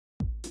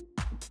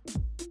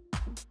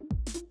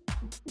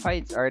Hi,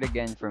 it's Art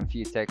again from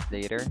Few Techs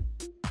Later.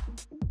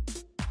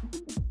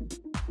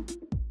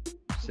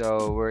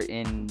 So we're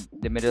in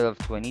the middle of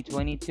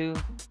 2022.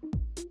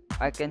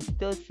 I can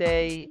still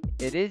say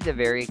it is a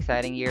very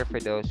exciting year for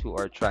those who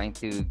are trying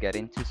to get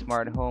into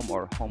smart home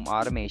or home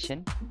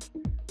automation.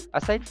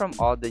 Aside from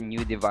all the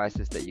new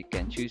devices that you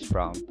can choose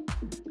from,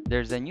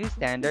 there's a new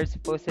standard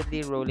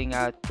supposedly rolling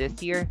out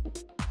this year,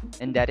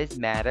 and that is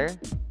Matter.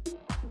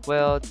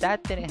 Well,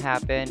 that didn't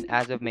happen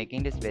as of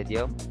making this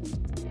video.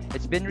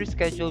 It's been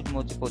rescheduled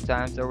multiple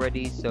times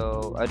already,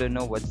 so I don't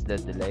know what's the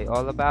delay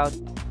all about.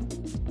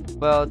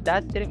 Well,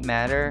 that didn't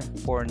matter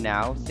for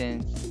now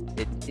since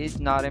it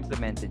is not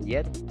implemented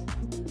yet.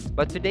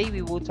 But today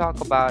we will talk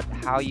about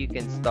how you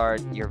can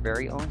start your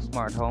very own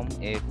smart home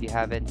if you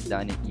haven't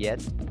done it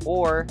yet,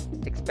 or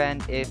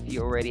expand if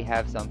you already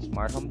have some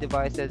smart home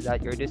devices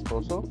at your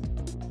disposal.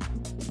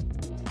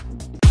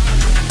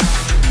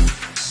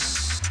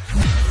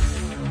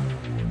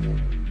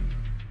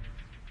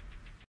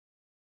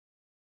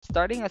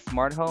 Starting a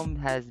smart home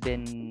has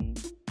been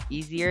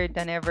easier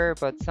than ever,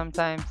 but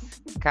sometimes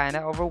kind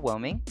of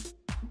overwhelming.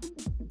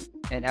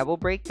 And I will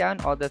break down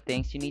all the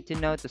things you need to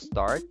know to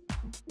start.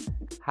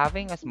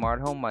 Having a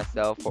smart home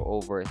myself for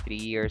over 3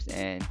 years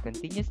and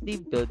continuously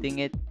building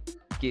it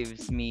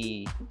gives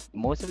me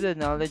most of the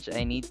knowledge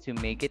I need to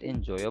make it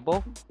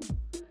enjoyable.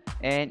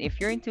 And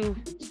if you're into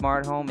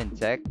smart home and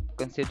tech,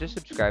 consider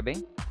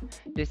subscribing.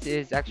 This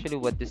is actually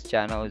what this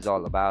channel is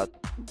all about.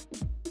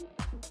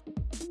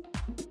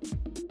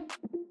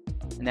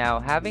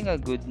 Now, having a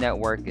good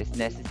network is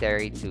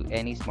necessary to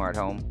any smart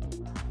home.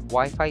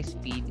 Wi-Fi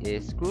speed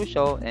is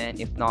crucial and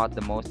if not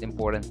the most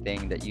important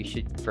thing that you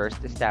should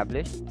first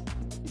establish.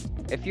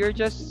 If you're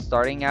just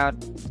starting out,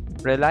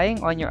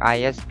 relying on your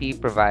ISP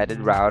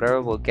provided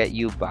router will get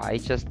you by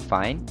just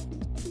fine.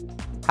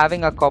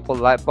 Having a couple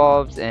light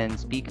bulbs and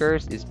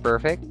speakers is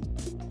perfect.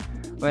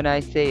 When I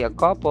say a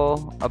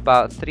couple,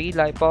 about 3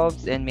 light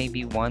bulbs and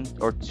maybe 1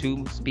 or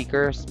 2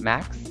 speakers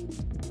max.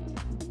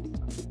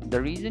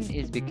 The reason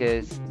is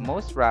because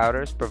most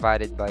routers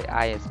provided by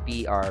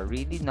ISP are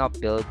really not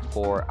built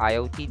for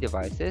IoT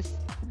devices.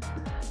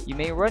 You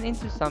may run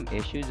into some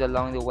issues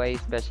along the way,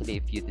 especially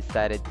if you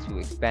decided to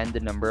expand the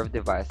number of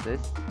devices.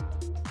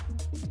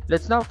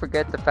 Let's not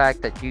forget the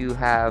fact that you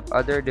have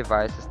other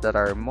devices that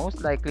are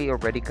most likely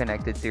already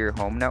connected to your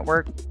home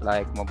network,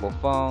 like mobile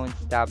phones,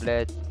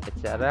 tablets,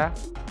 etc.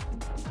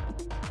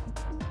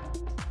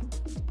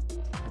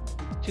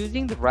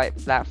 Choosing the right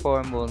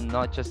platform will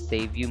not just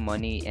save you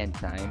money and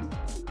time,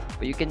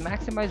 but you can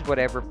maximize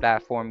whatever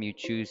platform you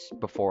choose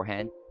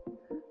beforehand.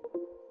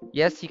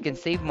 Yes, you can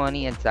save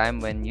money and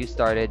time when you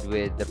started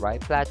with the right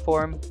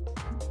platform.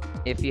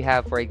 If you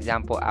have, for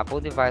example, Apple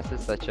devices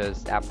such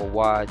as Apple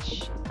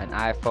Watch, an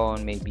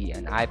iPhone, maybe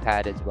an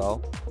iPad as well,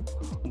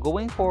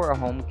 going for a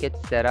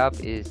HomeKit setup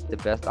is the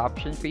best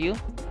option for you.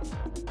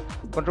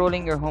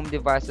 Controlling your home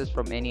devices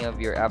from any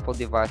of your Apple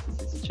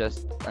devices is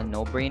just a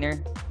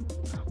no-brainer.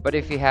 But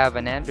if you have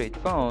an Android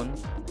phone,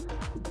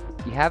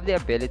 you have the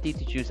ability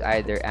to choose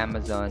either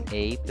Amazon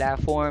A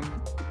platform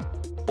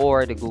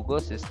or the Google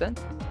Assistant.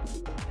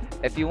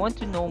 If you want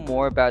to know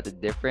more about the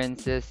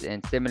differences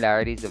and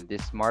similarities of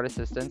these smart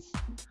assistants,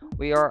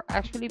 we are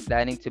actually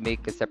planning to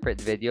make a separate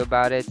video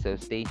about it, so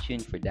stay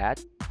tuned for that.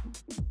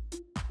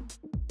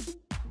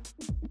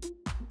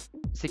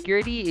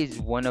 Security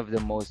is one of the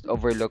most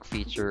overlooked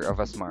features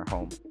of a smart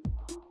home.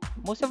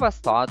 Most of us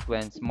thought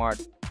when smart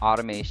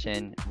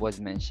automation was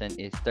mentioned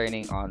is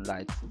turning on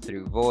lights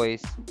through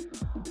voice,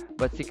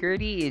 but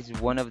security is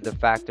one of the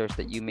factors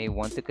that you may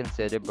want to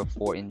consider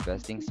before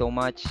investing so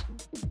much.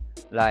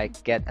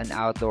 Like get an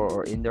outdoor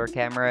or indoor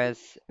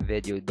cameras,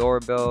 video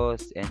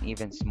doorbells, and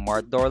even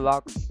smart door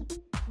locks.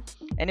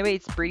 Anyway,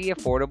 it's pretty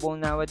affordable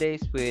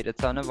nowadays with a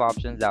ton of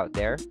options out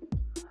there.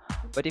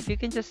 But if you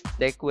can just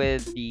stick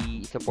with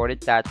the supported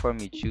platform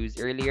you choose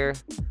earlier,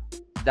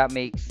 that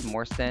makes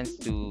more sense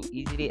to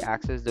easily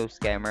access those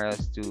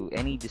cameras to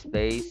any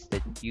displays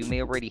that you may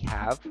already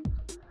have.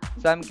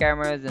 Some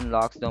cameras and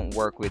locks don't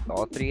work with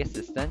all 3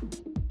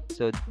 assistants,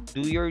 so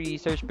do your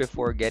research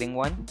before getting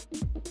one.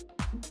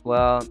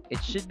 Well,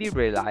 it should be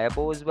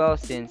reliable as well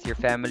since your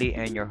family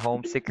and your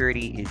home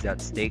security is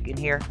at stake in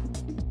here.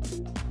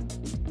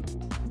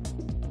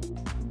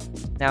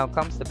 Now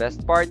comes the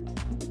best part,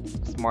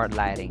 smart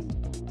lighting.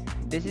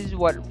 This is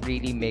what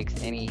really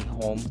makes any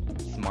home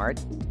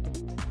smart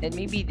and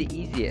maybe the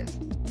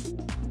easiest.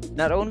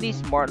 Not only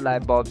smart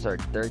light bulbs are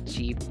dirt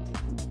cheap,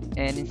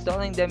 and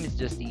installing them is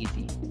just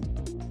easy.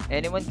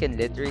 Anyone can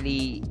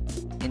literally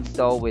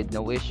install with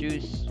no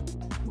issues,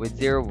 with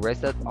zero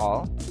risk at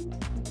all.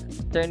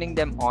 Turning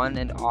them on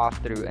and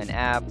off through an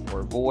app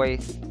or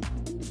voice,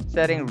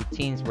 setting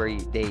routines where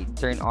they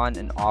turn on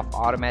and off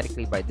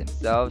automatically by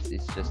themselves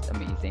is just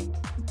amazing.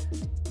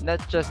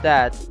 Not just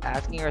that,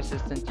 asking your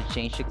assistant to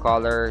change the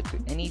color to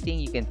anything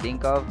you can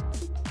think of,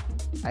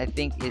 I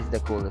think is the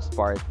coolest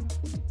part.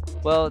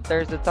 Well,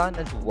 there's a ton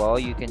as well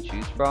you can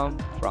choose from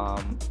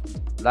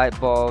light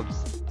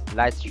bulbs,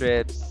 light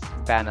strips,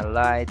 panel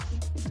lights,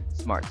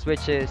 smart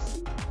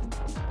switches,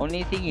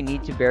 Only thing you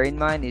need to bear in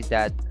mind is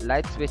that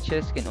light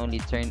switches can only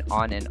turn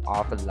on and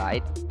off a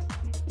light,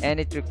 and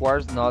it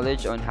requires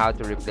knowledge on how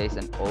to replace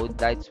an old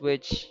light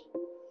switch.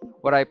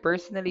 What I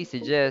personally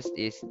suggest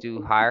is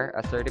to hire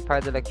a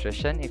certified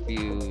electrician if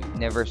you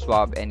never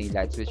swapped any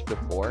light switch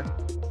before.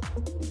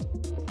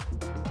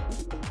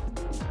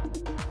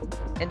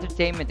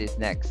 Entertainment is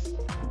next.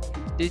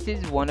 This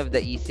is one of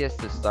the easiest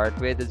to start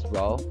with as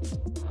well,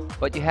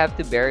 but you have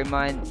to bear in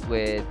mind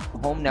with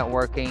home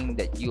networking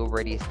that you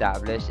already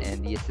established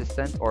and the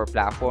assistant or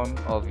platform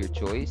of your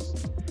choice.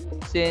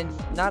 Since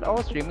not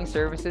all streaming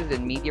services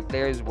and media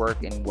players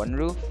work in one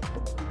roof,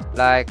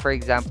 like for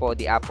example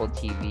the Apple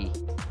TV.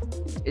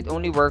 It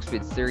only works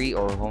with Siri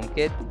or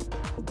HomeKit,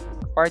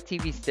 Smart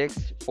TV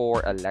Sticks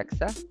for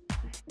Alexa,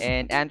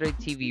 and Android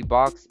TV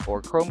Box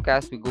or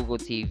Chromecast with Google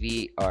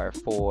TV are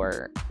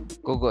for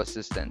Google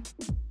Assistant.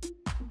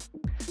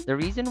 The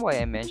reason why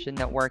I mentioned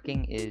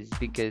networking is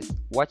because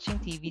watching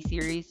TV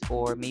series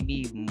or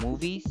maybe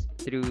movies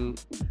through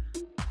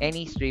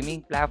any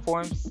streaming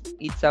platforms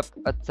eats up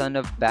a ton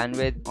of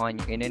bandwidth on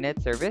your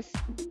internet service,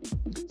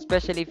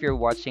 especially if you're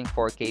watching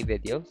 4K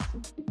videos.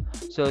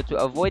 So to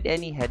avoid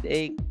any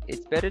headache,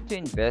 it's better to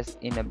invest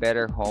in a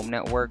better home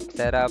network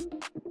setup.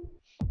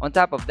 On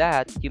top of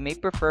that, you may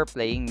prefer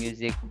playing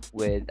music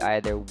with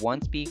either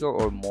one speaker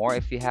or more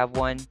if you have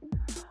one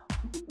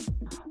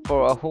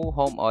for a whole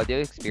home audio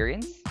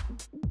experience.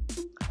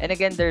 And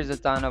again, there's a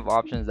ton of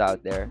options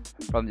out there,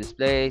 from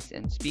displays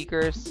and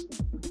speakers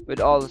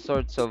with all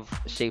sorts of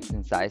shapes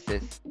and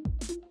sizes.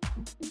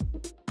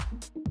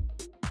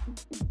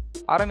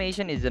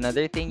 Automation is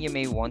another thing you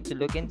may want to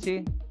look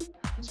into,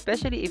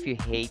 especially if you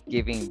hate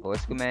giving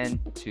voice command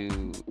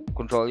to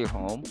control your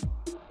home.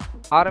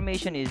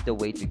 Automation is the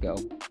way to go.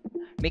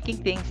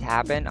 Making things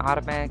happen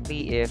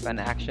automatically if an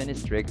action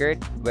is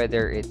triggered,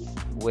 whether it's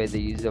with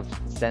the use of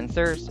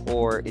sensors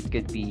or it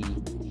could be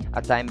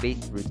a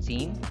time-based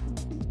routine.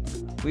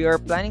 We are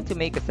planning to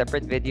make a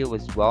separate video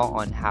as well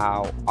on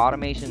how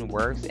automation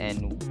works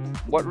and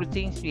what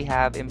routines we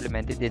have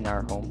implemented in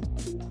our home.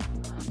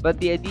 But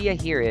the idea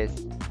here is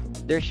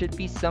there should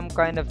be some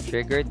kind of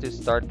trigger to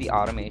start the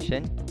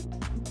automation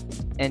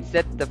and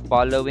set the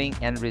following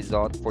end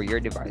result for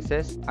your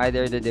devices.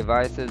 Either the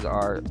devices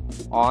are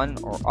on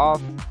or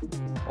off,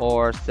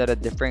 or set a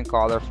different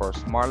color for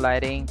smart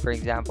lighting, for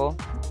example.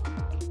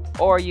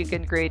 Or you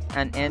can create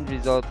an end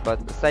result,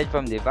 but aside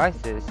from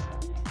devices,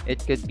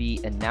 it could be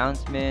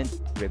announcement,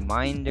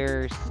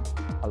 reminders,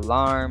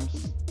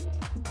 alarms.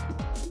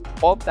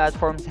 All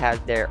platforms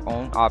have their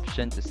own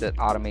option to set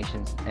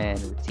automations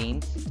and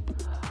routines.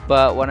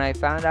 But when I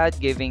found out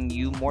giving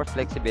you more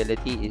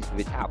flexibility is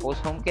with Apple's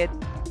HomeKit.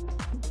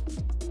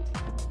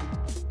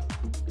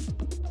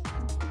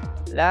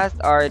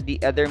 Last are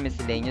the other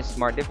miscellaneous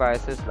smart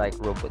devices like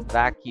robot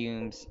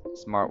vacuums,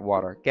 smart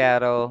water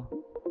kettle,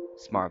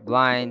 smart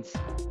blinds,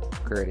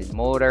 curtain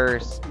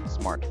motors,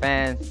 smart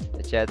fans,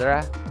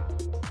 etc.,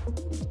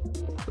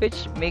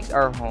 which makes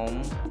our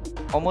home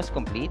almost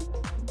complete.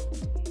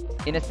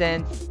 In a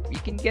sense, you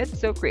can get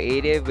so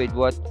creative with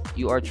what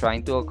you are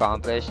trying to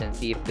accomplish and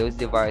see if those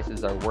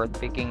devices are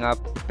worth picking up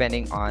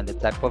depending on the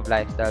type of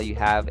lifestyle you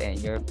have and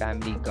your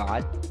family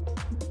got.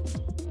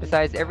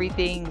 Besides,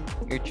 everything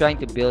you're trying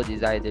to build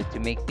is either to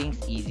make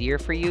things easier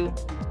for you,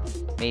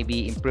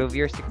 maybe improve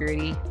your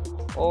security,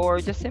 or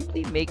just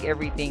simply make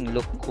everything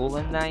look cool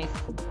and nice.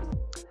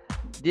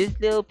 These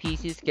little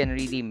pieces can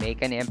really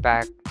make an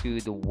impact to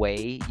the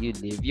way you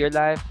live your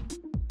life.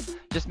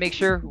 Just make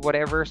sure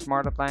whatever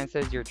smart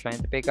appliances you're trying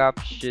to pick up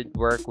should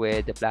work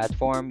with the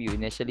platform you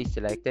initially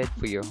selected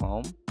for your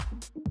home.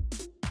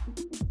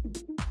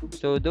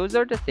 So those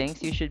are the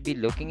things you should be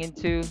looking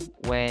into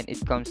when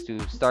it comes to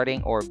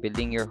starting or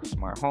building your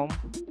smart home.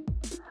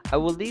 I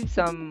will leave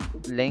some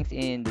links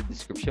in the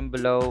description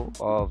below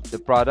of the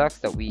products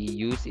that we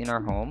use in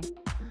our home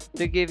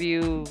to give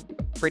you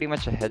pretty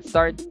much a head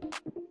start.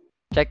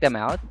 Check them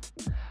out.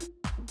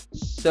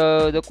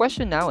 So the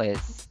question now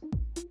is,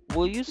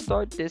 will you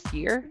start this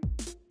year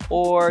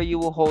or you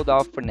will hold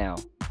off for now?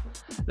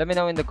 Let me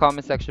know in the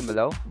comment section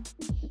below.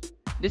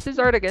 This is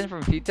Art again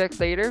from Few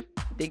Texts Later.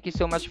 Thank you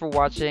so much for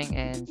watching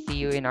and see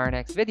you in our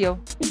next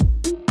video.